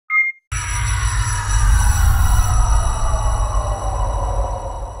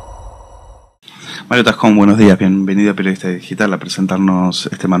Mario Tascón, buenos días, bienvenido a Periodista Digital a presentarnos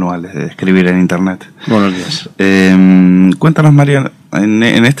este manual de escribir en Internet. Buenos días. Cuéntanos, Mario, en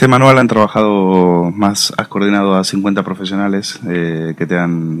este manual has coordinado a 50 profesionales que te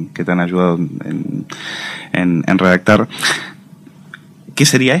han ayudado en redactar. ¿Qué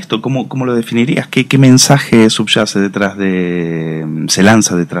sería esto? ¿Cómo lo definirías? ¿Qué mensaje subyace se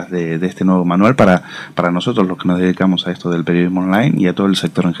lanza detrás de este nuevo manual para nosotros, los que nos dedicamos a esto del periodismo online y a todo el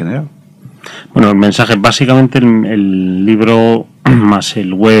sector en general? Bueno, el mensaje, básicamente el libro más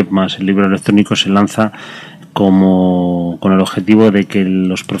el web, más el libro electrónico se lanza con el objetivo de que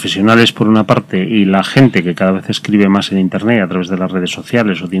los profesionales, por una parte, y la gente que cada vez escribe más en Internet a través de las redes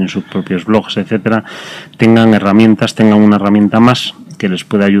sociales o tienen sus propios blogs, etcétera, tengan una herramienta más que les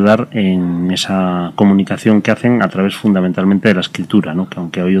puede ayudar en esa comunicación que hacen a través fundamentalmente de la escritura, ¿no? Que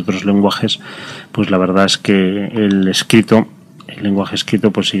aunque hay otros lenguajes, pues la verdad es que el lenguaje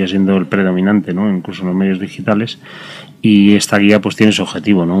escrito pues sigue siendo el predominante, ¿no? Incluso en los medios digitales, y esta guía pues tiene su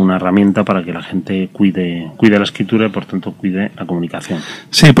objetivo, ¿no? Una herramienta para que la gente cuide la escritura y por tanto cuide la comunicación.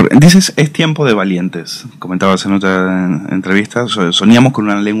 Sí, porque dices, es tiempo de valientes. Comentabas en otra entrevista, soñamos con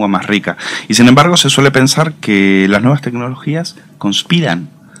una lengua más rica, y sin embargo se suele pensar que las nuevas tecnologías conspiran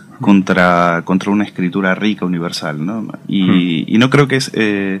contra una escritura rica, universal, ¿no? Y no creo que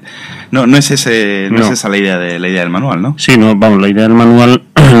no es esa la idea del manual, ¿no? Sí, no, vamos, la idea del manual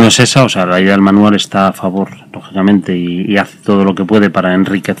no es esa, o sea, la idea del manual está a favor, lógicamente, y hace todo lo que puede para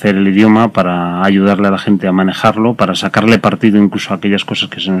enriquecer el idioma, para ayudarle a la gente a manejarlo, para sacarle partido incluso a aquellas cosas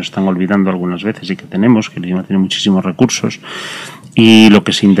que se nos están olvidando algunas veces y que tenemos, que el idioma tiene muchísimos recursos. Y lo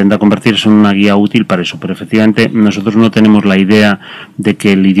que se intenta convertir es en una guía útil para eso. Pero efectivamente nosotros no tenemos la idea de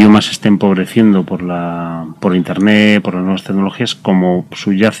que el idioma se esté empobreciendo por Internet, por las nuevas tecnologías, como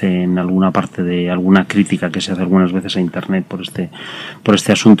subyace en alguna parte de alguna crítica que se hace algunas veces a Internet por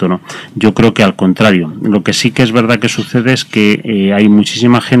este asunto, ¿no? Yo creo que al contrario. Lo que sí que es verdad que sucede es que hay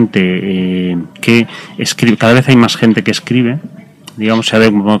muchísima gente que escribe, cada vez hay más gente que escribe. Digamos, se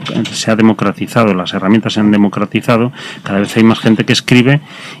ha democratizado, las herramientas se han democratizado, cada vez hay más gente que escribe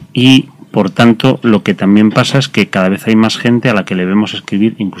y, por tanto, lo que también pasa es que cada vez hay más gente a la que le vemos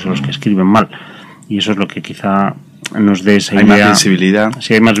escribir, incluso los que escriben mal. Y eso es lo que quizá nos dé esa idea. Hay más visibilidad.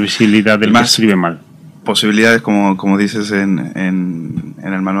 Sí, hay más visibilidad del que escribe mal. Posibilidades, como dices en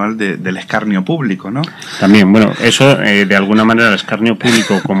el manual, del escarnio público, ¿no? También, bueno, eso de alguna manera, el escarnio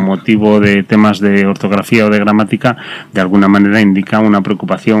público con motivo de temas de ortografía o de gramática, de alguna manera indica una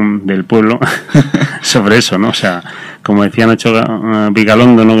preocupación del pueblo sobre eso, ¿no? O sea, como decía Nacho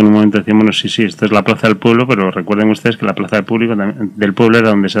Vigalondo, ¿no? Que en un momento decíamos, bueno, sí, esto es la plaza del pueblo, pero recuerden ustedes que la plaza del pueblo era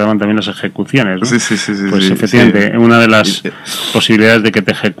donde se daban también las ejecuciones, ¿no? Sí. Pues efectivamente, una de las posibilidades de que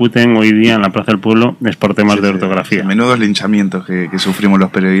te ejecuten hoy día en la plaza del pueblo es por temas de ortografía. Menudos linchamientos que sufrimos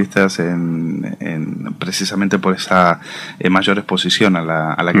los periodistas precisamente por esa mayor exposición a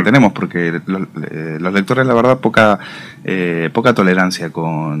la que tenemos, porque los lectores, la verdad, poca tolerancia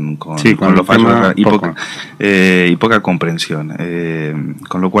con los fallos y poca comprensión,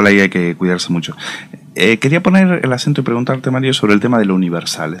 con lo cual ahí hay que cuidarse mucho. Quería poner el acento y preguntarte, Mario, sobre el tema de lo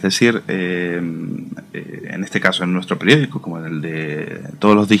universal, es decir, en este caso en nuestro periódico, como en el de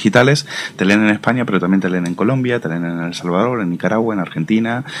todos los digitales, te leen en España, pero también te leen en Colombia, te leen en El Salvador, en Nicaragua, en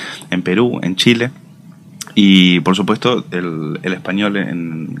Argentina, en Perú, en Chile. Y por supuesto el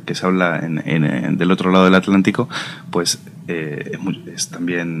español que se habla del otro lado del Atlántico, pues es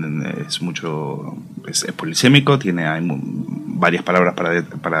polisémico, hay varias palabras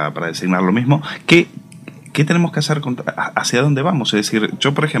para designar lo mismo. ¿Qué tenemos que hacer? ¿Hacia dónde vamos? Es decir,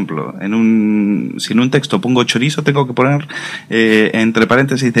 yo, por ejemplo, si en un texto pongo chorizo, tengo que poner entre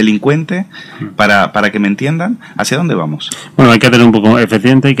paréntesis delincuente para que me entiendan. ¿Hacia dónde vamos? Bueno, hay que tener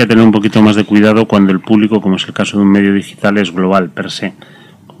hay que tener un poquito más de cuidado cuando el público, como es el caso de un medio digital, es global per se,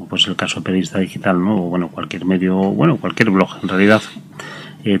 como pues el caso de Periodista Digital, ¿no? O bueno, cualquier medio, cualquier blog, en realidad.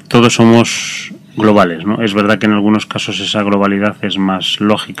 Todos somos globales, ¿no? Es verdad que en algunos casos esa globalidad es más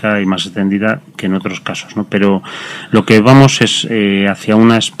lógica y más extendida que en otros casos, ¿no? Pero lo que vamos es hacia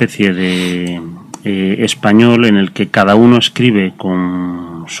una especie de español en el que cada uno escribe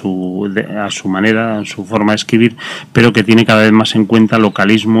a su manera, a su forma de escribir, pero que tiene cada vez más en cuenta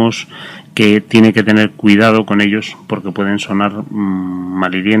localismos que tiene que tener cuidado con ellos porque pueden sonar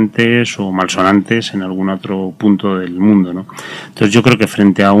malhirientes o malsonantes en algún otro punto del mundo, ¿no? Entonces yo creo que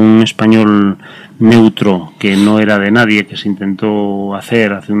frente a un español neutro que no era de nadie, que se intentó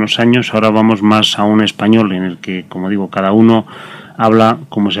hacer hace unos años, ahora vamos más a un español en el que, como digo, cada uno habla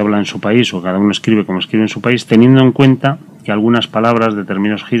como se habla en su país o cada uno escribe como escribe en su país, teniendo en cuenta que algunas palabras,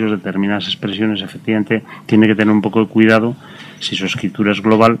 determinados giros, determinadas expresiones, efectivamente, tiene que tener un poco de cuidado si su escritura es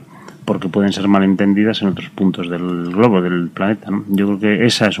global, porque pueden ser malentendidas en otros puntos del globo, del planeta, ¿no? Yo creo que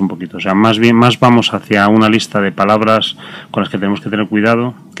esa es un poquito, o sea, más vamos hacia una lista de palabras con las que tenemos que tener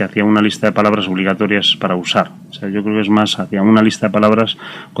cuidado que hacia una lista de palabras obligatorias para usar. O sea, yo creo que es más hacia una lista de palabras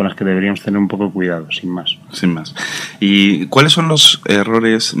con las que deberíamos tener un poco de cuidado, sin más. Sin más. ¿Y cuáles son los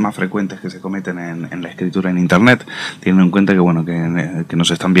errores más frecuentes que se cometen en la escritura en Internet? Teniendo en cuenta que, bueno, que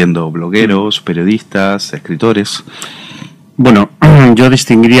nos están viendo blogueros, periodistas, escritores. Bueno, yo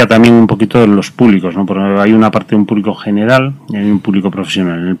distinguiría también un poquito los públicos, ¿no? Porque hay una parte de un público general y hay un público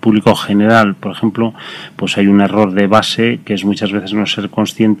profesional. En el público general, por ejemplo, pues hay un error de base que es muchas veces no ser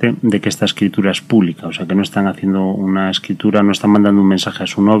consciente de que esta escritura es pública, o sea, que no están haciendo una escritura, no están mandando un mensaje a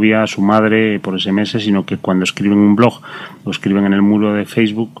su novia, a su madre por SMS, sino que cuando escriben un blog o escriben en el muro de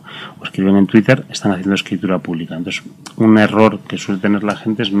Facebook o escriben en Twitter, están haciendo escritura pública. Entonces, un error que suele tener la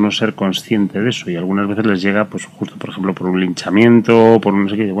gente es no ser consciente de eso y algunas veces les llega, pues justo, por ejemplo, por un linchamiento, por no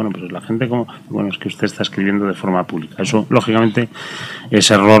sé qué, bueno, pues la gente como, bueno, es que usted está escribiendo de forma pública. Eso, lógicamente,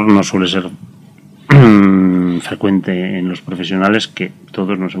 ese error no suele ser frecuente en los profesionales, que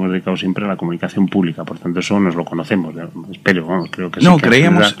todos nos hemos dedicado siempre a la comunicación pública, por tanto eso nos lo conocemos, espero, vamos, creo que sí. No,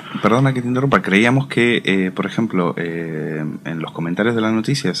 creíamos, perdona que te interrumpa, creíamos que, por ejemplo, en los comentarios de las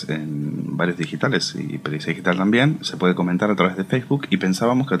noticias, en varios digitales y Periodista Digital también, se puede comentar a través de Facebook y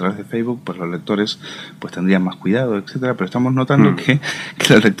pensábamos que a través de Facebook pues los lectores pues tendrían más cuidado, etcétera, pero estamos notando que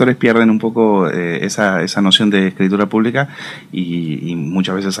los lectores pierden un poco esa noción de escritura pública y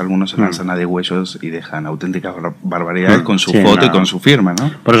muchas veces algunos se lanzan a degüellos y dejan auténticas barbaridades con su foto y con su firma,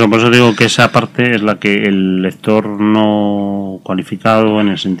 ¿no? Por eso digo que esa parte es la que el lector no cualificado en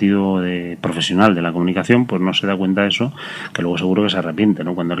el sentido de profesional de la comunicación pues no se da cuenta de eso, que luego seguro que se arrepiente,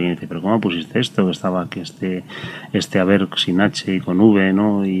 ¿no? Cuando alguien dice, pero ¿cómo pusiste esto? Que estaba que este haber sin H y con V,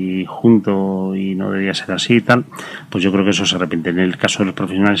 ¿no? Y junto y no debía ser así y tal, pues yo creo que eso se arrepiente. En el caso de los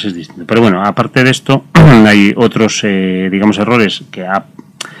profesionales es distinto. Pero bueno, aparte de esto hay otros, digamos, errores que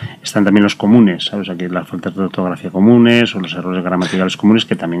están también los comunes, ¿sabes? Aquí las faltas de ortografía comunes o los errores gramaticales comunes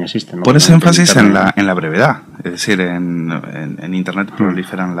que también existen, ¿no? Pones énfasis en la brevedad, es decir, en Internet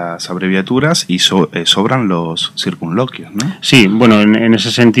proliferan las abreviaturas y sobran los circunloquios, ¿no? Sí, bueno, en ese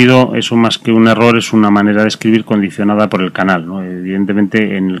sentido, eso más que un error es una manera de escribir condicionada por el canal, ¿no?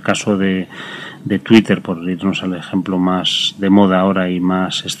 Evidentemente, en el caso de Twitter, por irnos al ejemplo más de moda ahora y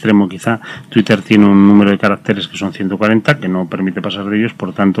más extremo quizá, Twitter tiene un número de caracteres que son 140, que no permite pasar de ellos,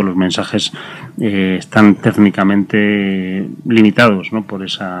 por tanto los mensajes están técnicamente limitados, ¿no? Por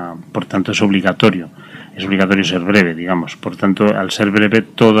tanto es obligatorio ser breve, digamos. Por tanto, al ser breve,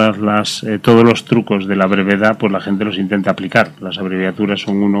 todos los trucos de la brevedad, pues la gente los intenta aplicar. Las abreviaturas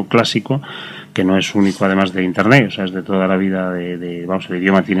son uno clásico, que no es único además de Internet, o sea, es de toda la vida vamos, el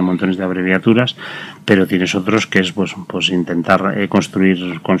idioma tiene montones de abreviaturas, pero tienes otros que es pues intentar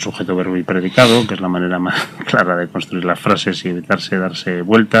construir con sujeto, verbo y predicado, que es la manera más clara de construir las frases y evitarse darse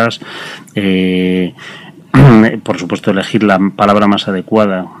vueltas. Por supuesto, elegir la palabra más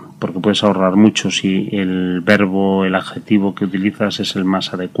adecuada, porque puedes ahorrar mucho si el verbo, el adjetivo que utilizas es el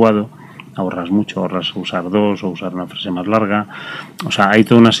más adecuado. Ahorras mucho, ahorras usar dos o usar una frase más larga. O sea, hay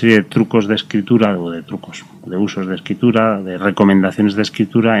toda una serie de trucos de escritura o de usos de escritura, de recomendaciones de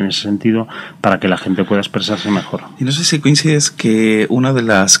escritura en ese sentido para que la gente pueda expresarse mejor. Y no sé si coincides que una de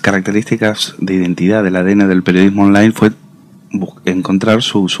las características de identidad del ADN del periodismo online fue encontrar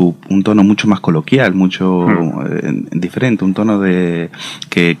un tono mucho más coloquial, mucho diferente, un tono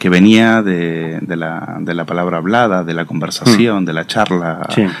que venía de la palabra hablada, de la conversación, de la charla,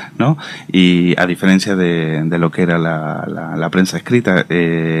 sí, ¿no? Y a diferencia de lo que era la prensa escrita,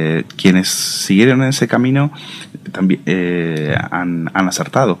 quienes siguieron ese camino también han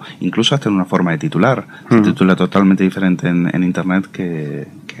acertado, incluso hasta en una forma de titular. Se titula totalmente diferente en Internet que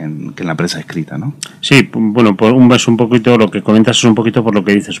en la prensa escrita, ¿no? Sí, bueno, es un poquito lo que comentas, es un poquito por lo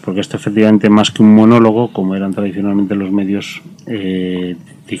que dices, porque esto efectivamente más que un monólogo, como eran tradicionalmente los medios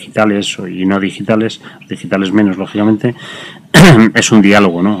digitales y no digitales menos, lógicamente, es un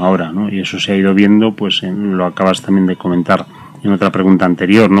diálogo, ¿no? Ahora, ¿no? Y eso se ha ido viendo, pues lo acabas también de comentar en otra pregunta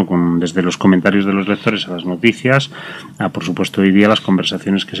anterior, ¿no? Desde los comentarios de los lectores a las noticias, a por supuesto hoy día las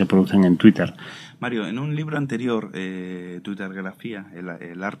conversaciones que se producen en Twitter. Mario, en un libro anterior, Twittergrafía,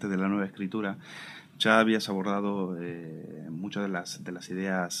 el arte de la nueva escritura, ya habías abordado muchas de las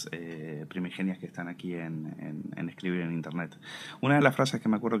ideas primigenias que están aquí en escribir en Internet. Una de las frases que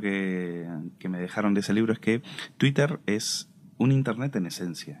me acuerdo que me dejaron de ese libro es que Twitter es un Internet en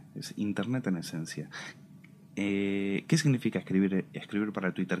esencia, es Internet en esencia. ¿Qué significa escribir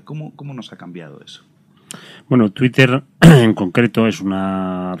para Twitter? ¿Cómo nos ha cambiado eso? Bueno, Twitter en concreto es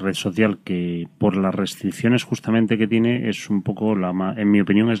una red social que por las restricciones justamente que tiene es un poco, en mi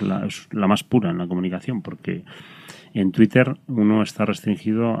opinión, es la más pura en la comunicación, porque en Twitter uno está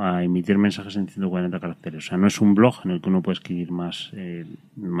restringido a emitir mensajes en 140 caracteres. O sea, no es un blog en el que uno puede escribir más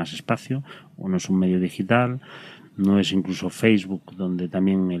espacio, o no es un medio digital, no es incluso Facebook, donde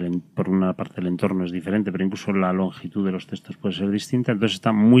también por una parte el entorno es diferente, pero incluso la longitud de los textos puede ser distinta. Entonces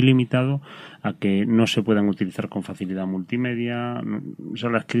está muy limitado a que no se puedan utilizar con facilidad multimedia. O sea,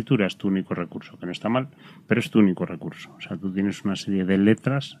 la escritura es tu único recurso, que no está mal, pero es tu único recurso. O sea, tú tienes una serie de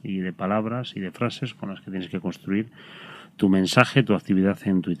letras y de palabras y de frases con las que tienes que construir tu mensaje, tu actividad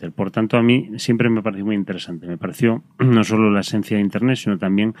en Twitter. Por tanto, a mí siempre me pareció muy interesante. Me pareció no solo la esencia de Internet, sino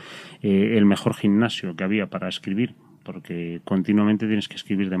también el mejor gimnasio que había para escribir, porque continuamente tienes que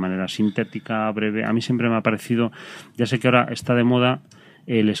escribir de manera sintética, breve. A mí siempre me ha parecido, ya sé que ahora está de moda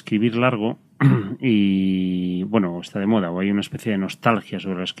el escribir largo y, bueno, está de moda, o hay una especie de nostalgia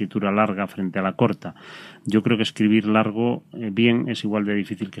sobre la escritura larga frente a la corta. Yo creo que escribir largo bien es igual de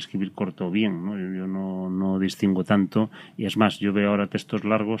difícil que escribir corto bien, ¿no? Yo no distingo tanto, y es más, yo veo ahora textos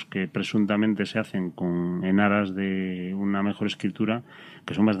largos que presuntamente se hacen en aras de una mejor escritura,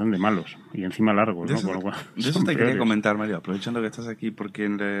 que son bastante malos y encima largos, ¿no? De eso te quería comentar, Mario, aprovechando que estás aquí, porque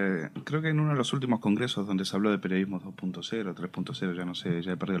creo que en uno de los últimos congresos donde se habló de periodismo 2.0, 3.0, ya no sé,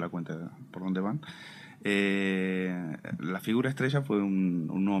 ya he perdido la cuenta por dónde van, la figura estrella fue un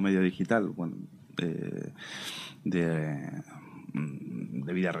nuevo medio digital, bueno, de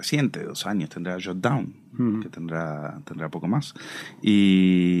vida reciente, 2 años, tendrá Jotdown, que tendrá poco más.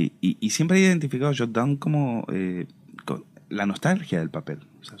 Y siempre he identificado Jotdown como la nostalgia del papel.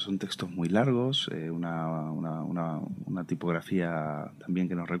 O sea, son textos muy largos, una tipografía también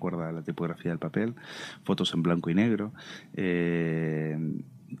que nos recuerda a la tipografía del papel, fotos en blanco y negro.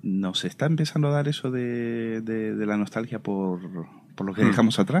 ¿Nos está empezando a dar eso de la nostalgia por lo que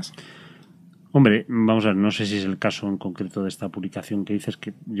dejamos atrás? Hombre, vamos a ver, no sé si es el caso en concreto de esta publicación que dices,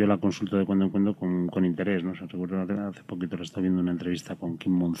 que yo la consulto de cuando en cuando con interés, ¿no? O sea, recuerdo que hace poquito le estaba viendo una entrevista con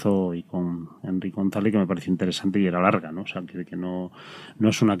Kim Monzó y con Enrique González que me pareció interesante y era larga, ¿no? O sea, que no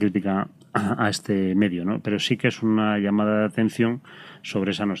es una crítica a este medio, ¿no? Pero sí que es una llamada de atención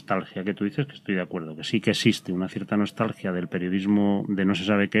sobre esa nostalgia que tú dices, que estoy de acuerdo, que sí que existe una cierta nostalgia del periodismo de no se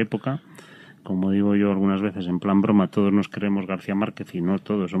sabe qué época. Como digo yo algunas veces en plan broma, todos nos creemos García Márquez y no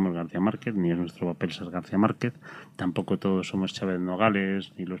todos somos García Márquez, ni es nuestro papel ser García Márquez, tampoco todos somos Chávez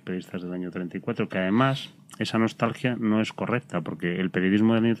Nogales ni los periodistas del año 34, que además esa nostalgia no es correcta, porque el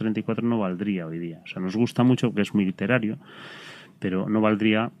periodismo del año 34 no valdría hoy día. O sea, nos gusta mucho porque es muy literario, pero no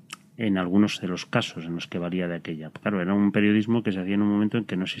valdría en algunos de los casos en los que valía de aquella. Claro, era un periodismo que se hacía en un momento en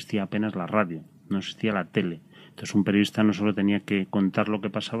que no existía apenas la radio, no existía la tele. Entonces un periodista no solo tenía que contar lo que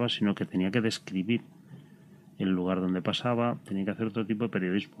pasaba, sino que tenía que describir el lugar donde pasaba, tenía que hacer otro tipo de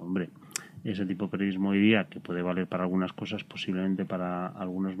periodismo. Hombre, ese tipo de periodismo hoy día, que puede valer para algunas cosas, posiblemente para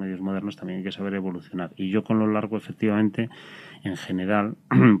algunos medios modernos también hay que saber evolucionar. Y yo con lo largo, efectivamente, en general,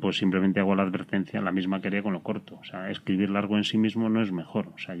 pues simplemente hago la advertencia, la misma que haría con lo corto. O sea, escribir largo en sí mismo no es mejor.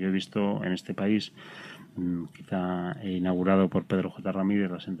 O sea, yo he visto en este país, quizá inaugurado por Pedro J.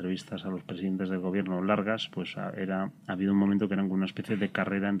 Ramírez, las entrevistas a los presidentes del gobierno largas, pues ha habido un momento que eran una especie de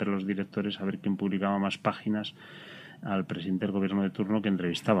carrera entre los directores a ver quién publicaba más páginas al presidente del gobierno de turno que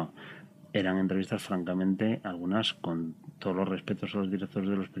entrevistaba. Eran entrevistas francamente, algunas con todos los respetos a los directores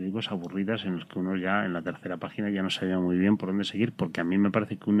de los periódicos, aburridas, en los que uno ya en la tercera página ya no sabía muy bien por dónde seguir, porque a mí me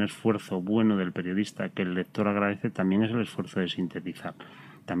parece que un esfuerzo bueno del periodista que el lector agradece también es el esfuerzo de sintetizar,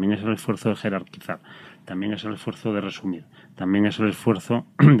 también es el esfuerzo de jerarquizar, también es el esfuerzo de resumir, también es el esfuerzo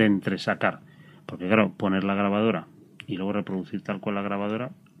de entresacar, porque claro, poner la grabadora y luego reproducir tal cual la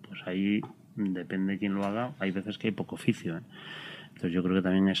grabadora, pues ahí depende de quién lo haga, hay veces que hay poco oficio, ¿eh? Entonces yo creo que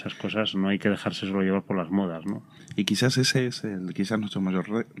también esas cosas no hay que dejarse solo llevar por las modas, ¿no? Y quizás ese es quizás nuestro mayor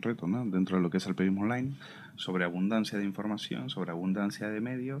reto, ¿no? Dentro de lo que es el periodismo online, sobre abundancia de información, sobre abundancia de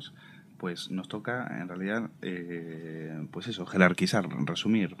medios, pues nos toca en realidad, pues eso, jerarquizar,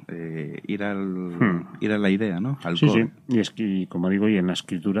 resumir, ir a la idea, ¿no? Al core. Sí. Y es que, como digo, y en la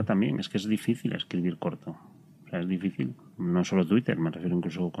escritura también, es que es difícil escribir corto. O sea, es difícil. No solo Twitter, me refiero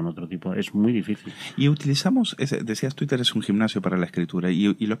incluso con otro tipo. Es muy difícil. Y utilizamos, decías, Twitter es un gimnasio para la escritura.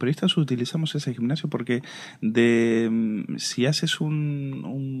 Y los periodistas utilizamos ese gimnasio porque si haces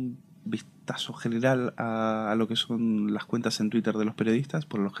un vistazo general a lo que son las cuentas en Twitter de los periodistas,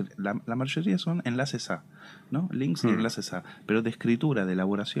 la mayoría son enlaces a, ¿no? Links y enlaces a. Pero de escritura, de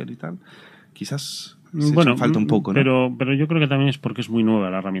elaboración y tal, quizás bueno, falta un poco, ¿no? Pero yo creo que también es porque es muy nueva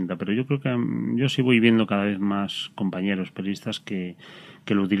la herramienta. Pero yo creo que yo sí voy viendo cada vez más compañeros periodistas que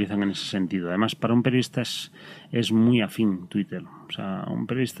lo utilizan en ese sentido. Además, para un periodista es muy afín Twitter. O sea, un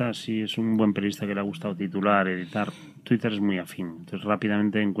periodista, si es un buen periodista que le ha gustado titular, editar, Twitter es muy afín. Entonces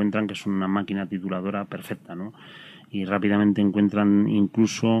rápidamente encuentran que es una máquina tituladora perfecta, ¿no? Y rápidamente encuentran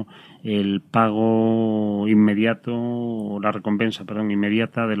incluso el pago inmediato, o la recompensa, perdón,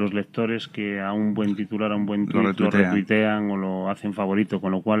 inmediata de los lectores que a un buen titular, a un buen tweet lo retuitean o lo hacen favorito,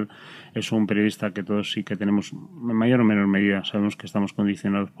 con lo cual es un periodista que todos sí que tenemos, en mayor o menor medida, sabemos que estamos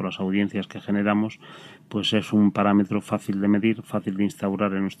condicionados por las audiencias que generamos, pues es un parámetro fácil de medir, fácil de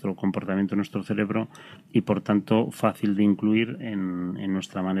instaurar en nuestro comportamiento, en nuestro cerebro, y por tanto fácil de incluir en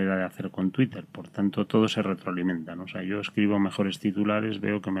nuestra manera de hacer con Twitter. Por tanto, todo se retroalimenta, ¿no? O sea, yo escribo mejores titulares,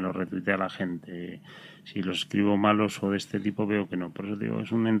 veo que me los retuitea la gente. Si los escribo malos o de este tipo, veo que no. Por eso digo,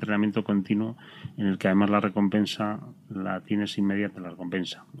 es un entrenamiento continuo en el que además la recompensa la tienes inmediata, la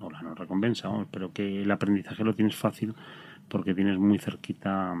recompensa, o la no recompensa, vamos, pero que el aprendizaje lo tienes fácil porque tienes muy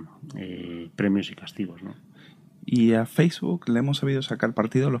cerquita premios y castigos, ¿no? ¿Y a Facebook le hemos sabido sacar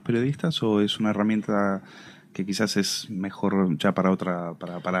partido a los periodistas o es una herramienta que quizás es mejor ya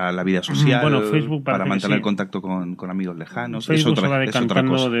para la vida social, bueno, Facebook para mantener sí. contacto con amigos lejanos? Facebook se va es otra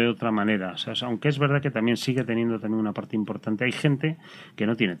decantando cosa. de otra manera. O sea, aunque es verdad que también sigue teniendo también una parte importante. Hay gente que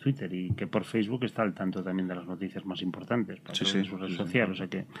no tiene Twitter y que por Facebook está al tanto también de las noticias más importantes para Sí, de su red social. O sea,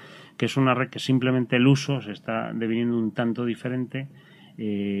 que es una red que simplemente el uso se está deviniendo un tanto diferente,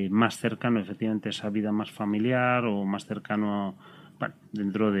 más cercano efectivamente a esa vida más familiar o más cercano a... Bueno,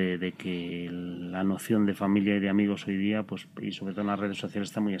 dentro de que la noción de familia y de amigos hoy día, pues, y sobre todo en las redes sociales,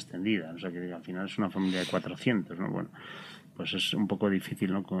 está muy extendida. O sea, que al final es una familia de 400, ¿no? Bueno, pues es un poco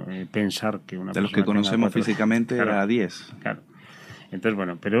difícil, ¿no? Pensar que una de los persona que conocemos tenga físicamente, claro, a 10. Claro. Entonces,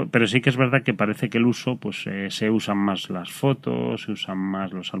 bueno, pero sí que es verdad que parece que el uso, pues se usan más las fotos, se usan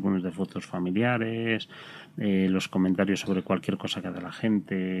más los álbumes de fotos familiares, los comentarios sobre cualquier cosa que hace la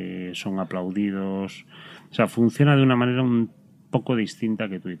gente son aplaudidos. O sea, funciona de una manera un poco distinta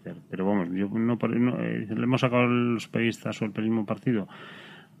que Twitter. Pero vamos, yo le hemos sacado los periodistas o el periodismo partido.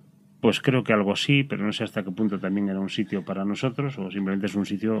 Pues creo que algo sí, pero no sé hasta qué punto también era un sitio para nosotros o simplemente es un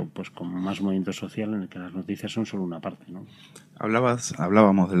sitio pues con más movimiento social en el que las noticias son solo una parte, ¿no?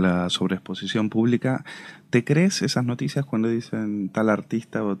 Hablábamos de la sobreexposición pública. ¿Te crees esas noticias cuando dicen tal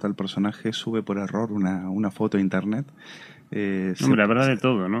artista o tal personaje sube por error una foto a internet? Hombre, habrá de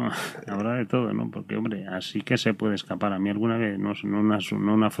todo, ¿no? Habrá de todo, ¿no? Porque, hombre, así que se puede escapar. A mí alguna vez, no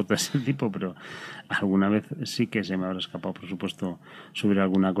una foto de ese tipo, pero alguna vez sí que se me habrá escapado, por supuesto, subir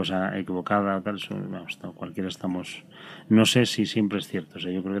alguna cosa equivocada o tal. Vamos, cualquiera estamos... No sé si siempre es cierto. O sea,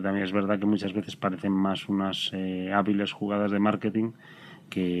 yo creo que también es verdad que muchas veces parecen más unas hábiles jugadas de marketing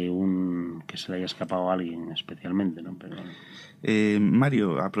que se le haya escapado a alguien especialmente, ¿no? Pero...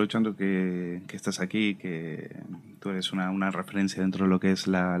 Mario, aprovechando que estás aquí, que tú eres una referencia dentro de lo que es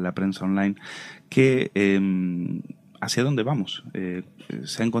la prensa online, ¿hacia dónde vamos?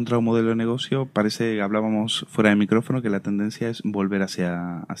 ¿Se ha encontrado un modelo de negocio? Parece que hablábamos fuera de micrófono que la tendencia es volver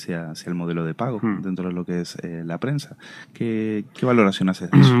hacia el modelo de pago dentro de lo que es la prensa. ¿Qué valoración haces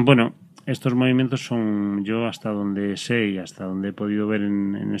de eso? Bueno, estos movimientos son, yo hasta donde sé y hasta donde he podido ver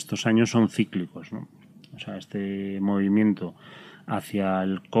en estos años, son cíclicos, ¿no? O sea, este movimiento hacia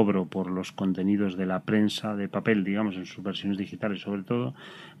el cobro por los contenidos de la prensa de papel, digamos, en sus versiones digitales sobre todo,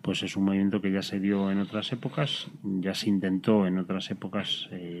 pues es un movimiento que ya se dio en otras épocas, ya se intentó en otras épocas,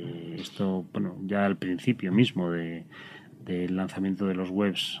 esto, bueno, ya al principio mismo del lanzamiento de los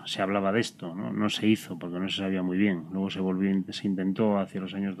webs se hablaba de esto, ¿no? No se hizo porque no se sabía muy bien. Luego se intentó hacia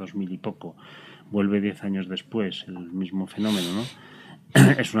los años 2000 y poco. Vuelve 10 años después el mismo fenómeno, ¿no?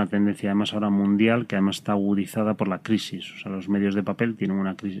 Es una tendencia además ahora mundial que además está agudizada por la crisis. O sea, los medios de papel tienen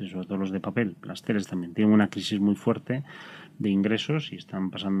una crisis, sobre todo los de papel, las teles también, tienen una crisis muy fuerte de ingresos y están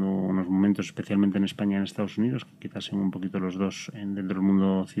pasando unos momentos, especialmente en España y en Estados Unidos, que quizás sean un poquito los dos, dentro del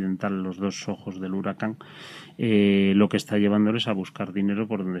mundo occidental, los dos ojos del huracán, lo que está llevándoles a buscar dinero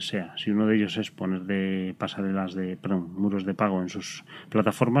por donde sea. Si uno de ellos es poner muros de pago en sus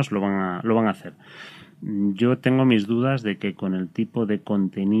plataformas, lo van a hacer. Yo tengo mis dudas de que con el tipo de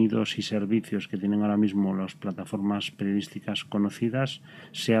contenidos y servicios que tienen ahora mismo las plataformas periodísticas conocidas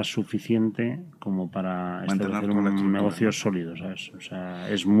sea suficiente como para establecer un negocio sólido, ¿sabes? O sea,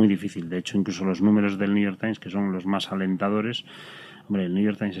 es muy difícil. De hecho, incluso los números del New York Times, que son los más alentadores, hombre, el New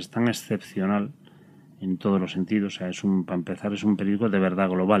York Times es tan excepcional en todos los sentidos. O sea, para empezar, es un periódico de verdad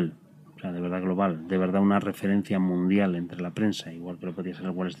global. O sea, de verdad global, de verdad una referencia mundial entre la prensa, igual que lo podía ser el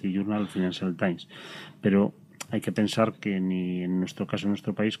Wall Street Journal, el Financial Times. Pero hay que pensar que ni en nuestro caso, en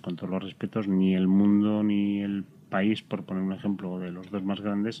nuestro país, con todos los respetos, ni el Mundo ni el País, por poner un ejemplo de los dos más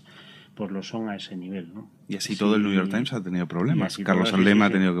grandes, pues lo son a ese nivel, ¿no? Y así todo el New York Times ha tenido problemas. Carlos Aldema ha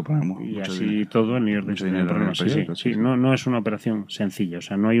tenido que poner y así todo el New York Times ha tenido problemas. Sí. No es una operación sencilla, o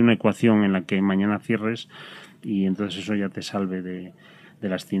sea, no hay una ecuación en la que mañana cierres y entonces eso ya te salve de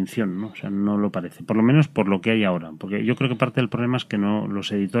la extinción, ¿no? O sea, no lo parece, por lo menos por lo que hay ahora, porque yo creo que parte del problema es que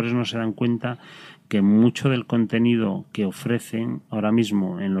los editores no se dan cuenta que mucho del contenido que ofrecen ahora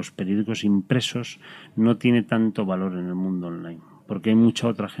mismo en los periódicos impresos no tiene tanto valor en el mundo online, porque hay mucha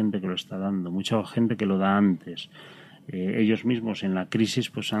otra gente que lo está dando, mucha gente que lo da antes. Ellos mismos en la crisis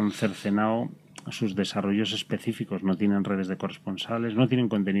pues han cercenado sus desarrollos específicos, no tienen redes de corresponsales, no tienen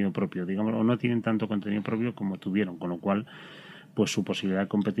contenido propio, digamos, o no tienen tanto contenido propio como tuvieron, con lo cual pues su posibilidad de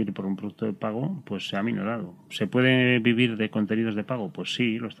competir por un producto de pago pues se ha minorado. ¿Se puede vivir de contenidos de pago? Pues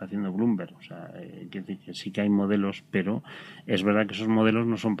sí, lo está haciendo Bloomberg. O sea, que sí que hay modelos, pero es verdad que esos modelos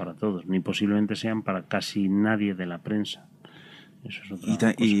no son para todos, ni posiblemente sean para casi nadie de la prensa. Eso es otra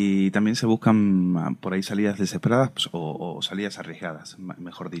cosa. Y también se buscan por ahí salidas desesperadas pues, o salidas arriesgadas,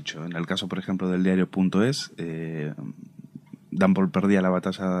 mejor dicho. En el caso, por ejemplo, del diario.es, dan por perdida la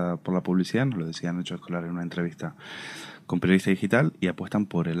batalla por la publicidad, nos lo decía Nacho Escolar en una entrevista con Periodista Digital, y apuestan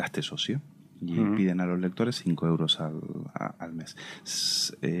por el hazte socio y piden a los lectores 5 euros al mes.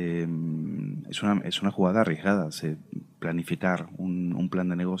 Es una jugada arriesgada. Planificar un plan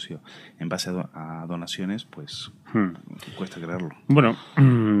de negocio en base a donaciones, pues cuesta creerlo. Bueno,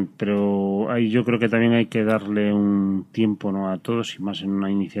 pero yo creo que también hay que darle un tiempo, ¿no?, a todos, y más en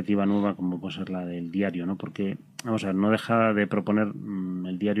una iniciativa nueva como puede ser la del diario, ¿no? Porque, vamos a ver,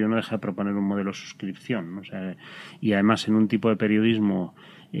 el diario no deja de proponer un modelo de suscripción, ¿no? O sea, y además en un tipo de periodismo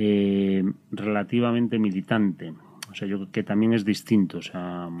relativamente militante. O sea, yo creo que también es distinto. O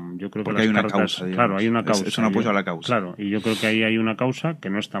sea, yo creo porque que hay una causa, digamos. Claro, hay una causa. Es un apoyo a la causa. Claro, y yo creo que ahí hay una causa que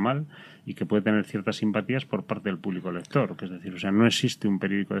no está mal y que puede tener ciertas simpatías por parte del público lector. Que es decir, o sea, no existe un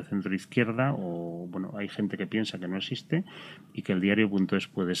periódico de centro izquierda, o bueno, hay gente que piensa que no existe y que el diario.es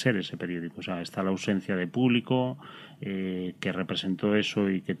puede ser ese periódico. O sea, está la ausencia de público que representó eso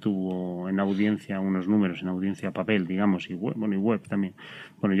y que tuvo en audiencia unos números, en audiencia papel, digamos, y web también.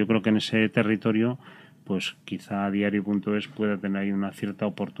 Bueno, yo creo que en ese territorio pues quizá diario.es pueda tener ahí una cierta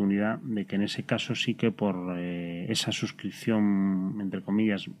oportunidad de que en ese caso sí que por esa suscripción, entre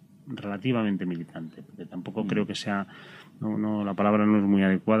comillas, relativamente militante, porque tampoco creo que sea, la palabra no es muy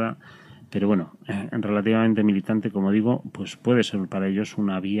adecuada, pero bueno, relativamente militante, como digo, pues puede ser para ellos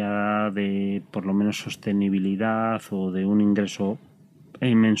una vía de por lo menos sostenibilidad o de un ingreso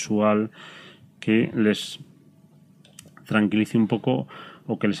mensual que les tranquilice un poco,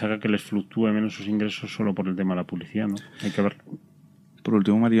 o que les haga que les fluctúe menos sus ingresos solo por el tema de la publicidad, ¿no? Hay que verlo. Por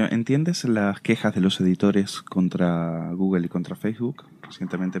último, Mario, ¿entiendes las quejas de los editores contra Google y contra Facebook?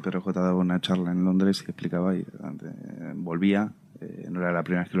 Recientemente Pedro J. daba una charla en Londres y explicaba, y volvía, no era la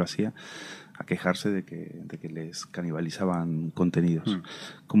primera vez que lo hacía, a quejarse de que les canibalizaban contenidos.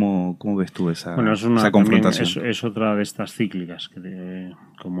 ¿Cómo ves tú esa confrontación? Es otra de estas cíclicas.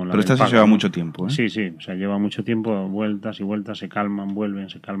 Como la Pero esta se lleva mucho tiempo, ¿eh? Sí, o sea, lleva mucho tiempo, vueltas y vueltas, se calman, vuelven.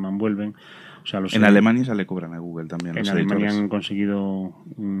 O sea, en Alemania ya le cobran a Google también. En Alemania han conseguido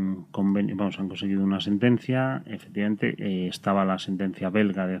un convenio, han conseguido una sentencia, efectivamente. Estaba la sentencia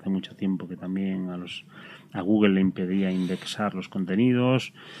belga de hace mucho tiempo que también a Google le impedía indexar los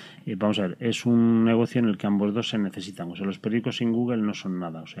contenidos. Vamos a ver, es un negocio en el que ambos dos se necesitan. O sea, los periódicos sin Google no son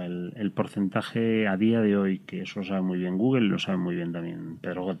nada. O sea, el porcentaje a día de hoy, que eso lo sabe muy bien Google, lo sabe muy bien también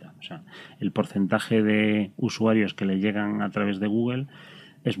Pedro J. O sea, el porcentaje de usuarios que le llegan a través de Google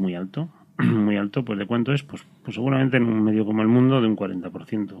es muy alto. Muy alto. Pues ¿de cuánto es? Pues seguramente en un medio como El Mundo de un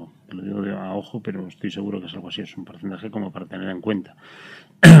 40%. Te lo digo a ojo, pero estoy seguro que es algo así. Es un porcentaje como para tener en cuenta.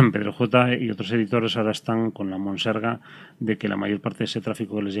 Pedro J. y otros editores ahora están con la monserga de que la mayor parte de ese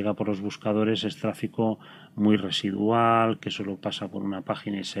tráfico que les llega por los buscadores es tráfico muy residual, que solo pasa por una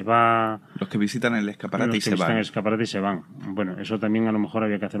página y se va. Los que visitan el escaparate y se van. Bueno, eso también a lo mejor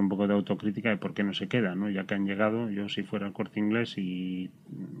había que hacer un poco de autocrítica de por qué no se queda, ¿no? Ya que han llegado, yo si fuera el Corte Inglés y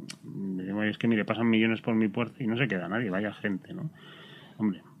digo, es que mire, pasan millones por mi puerta y no se queda nadie, vaya gente, ¿no?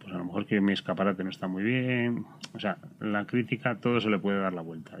 Hombre, pues a lo mejor que mi escaparate no está muy bien. O sea, la crítica, todo se le puede dar la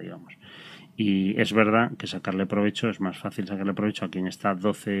vuelta, digamos. Y es verdad que sacarle provecho, es más fácil sacarle provecho a quien está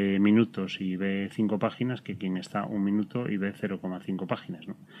 12 minutos y ve 5 páginas que quien está 1 minuto y ve 0,5 páginas,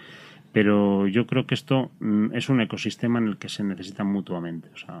 ¿no? Pero yo creo que esto es un ecosistema en el que se necesitan mutuamente.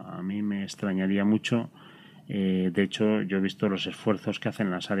 O sea, a mí me extrañaría mucho. De hecho, yo he visto los esfuerzos que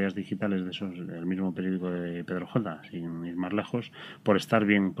hacen las áreas digitales del mismo periódico de Pedro J., sin ir más lejos, por estar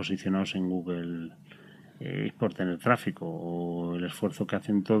bien posicionados en Google por tener tráfico, o el esfuerzo que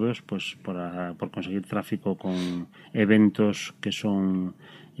hacen todos pues por conseguir tráfico con eventos que son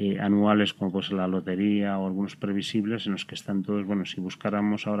anuales, como pues la lotería o algunos previsibles, en los que están todos. Bueno, si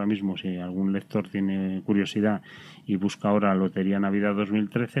buscáramos ahora mismo, si algún lector tiene curiosidad y busca ahora Lotería Navidad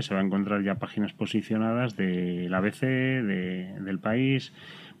 2013, se va a encontrar ya páginas posicionadas del ABC, del País.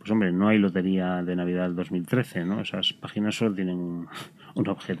 Pues hombre, no hay Lotería de Navidad del 2013, ¿no? Esas páginas solo tienen un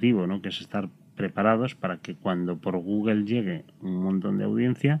objetivo, ¿no? Que es estar preparados para que cuando por Google llegue un montón de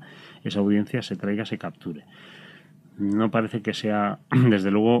audiencia, esa audiencia se traiga, se capture. No parece que sea, desde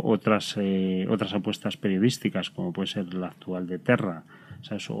luego, otras apuestas periodísticas, como puede ser la actual de Terra,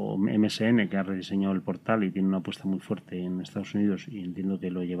 ¿sabes? O MSN, que ha rediseñado el portal y tiene una apuesta muy fuerte en Estados Unidos, y entiendo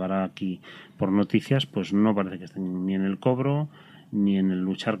que lo llevará aquí por noticias. Pues no parece que estén ni en el cobro ni en el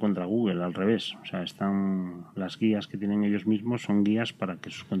luchar contra Google, al revés. O sea, están las guías que tienen ellos mismos, son guías para que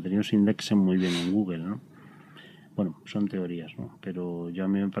sus contenidos se indexen muy bien en Google, ¿no? Bueno, son teorías, ¿no? Pero yo, a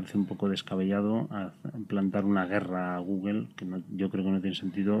mí me parece un poco descabellado plantar una guerra a Google, que no, yo creo que no tiene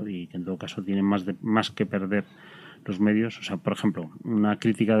sentido, y que en todo caso tienen más que perder los medios. O sea, por ejemplo, una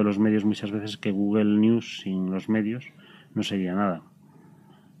crítica de los medios muchas veces es que Google News sin los medios no sería nada.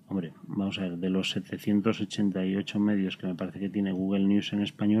 Hombre, vamos a ver, de los 788 medios que me parece que tiene Google News en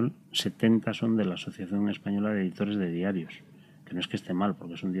español, 70 son de la Asociación Española de Editores de Diarios, que no es que esté mal,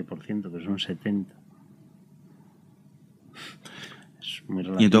 porque es un 10%, pero son 70. Es muy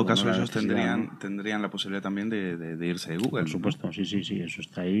relativo, y en todo caso, ¿no? ellos tendrían la posibilidad también de irse de Google. Por supuesto, ¿no? Sí, eso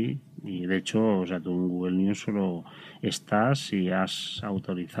está ahí. Y de hecho, o sea, tú en Google News solo estás si has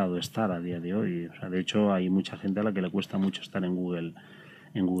autorizado estar a día de hoy. O sea, de hecho, hay mucha gente a la que le cuesta mucho estar en Google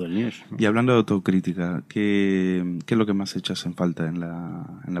News, ¿no? Y hablando de autocrítica, ¿qué es lo que más echas en falta en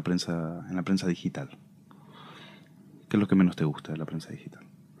la prensa digital? ¿Qué es lo que menos te gusta de la prensa digital?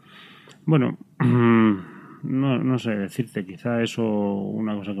 Bueno, no sé decirte, quizá eso,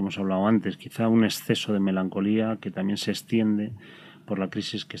 una cosa que hemos hablado antes, quizá un exceso de melancolía que también se extiende por la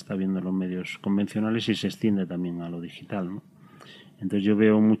crisis que está habiendo en los medios convencionales y se extiende también a lo digital, ¿no? Entonces yo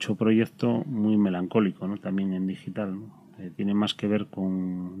veo mucho proyecto muy melancólico, ¿no? También en digital, ¿no? Tiene más que ver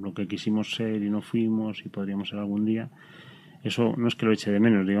con lo que quisimos ser y no fuimos y podríamos ser algún día. Eso no es que lo eche de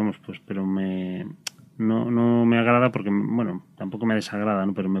menos, digamos, pues, pero no me agrada, porque, bueno, tampoco me desagrada,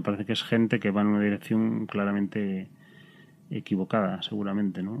 ¿no? Pero me parece que es gente que va en una dirección claramente equivocada,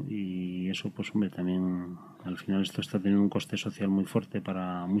 seguramente, ¿no? Y eso, pues, hombre, también al final esto está teniendo un coste social muy fuerte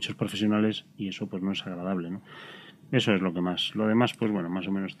para muchos profesionales, y eso, pues, no es agradable, ¿no? Eso es lo que más. Lo demás, pues bueno, más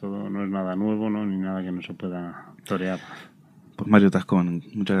o menos todo, no es nada nuevo, ¿no? Ni nada que no se pueda torear. Pues Mario Tascón,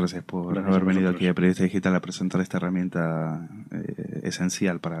 muchas gracias por haber venido aquí a Periodista Digital a presentar esta herramienta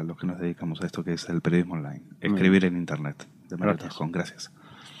esencial para los que nos dedicamos a esto, que es el periodismo online. Escribir en Internet, de Mario Tascón. Gracias.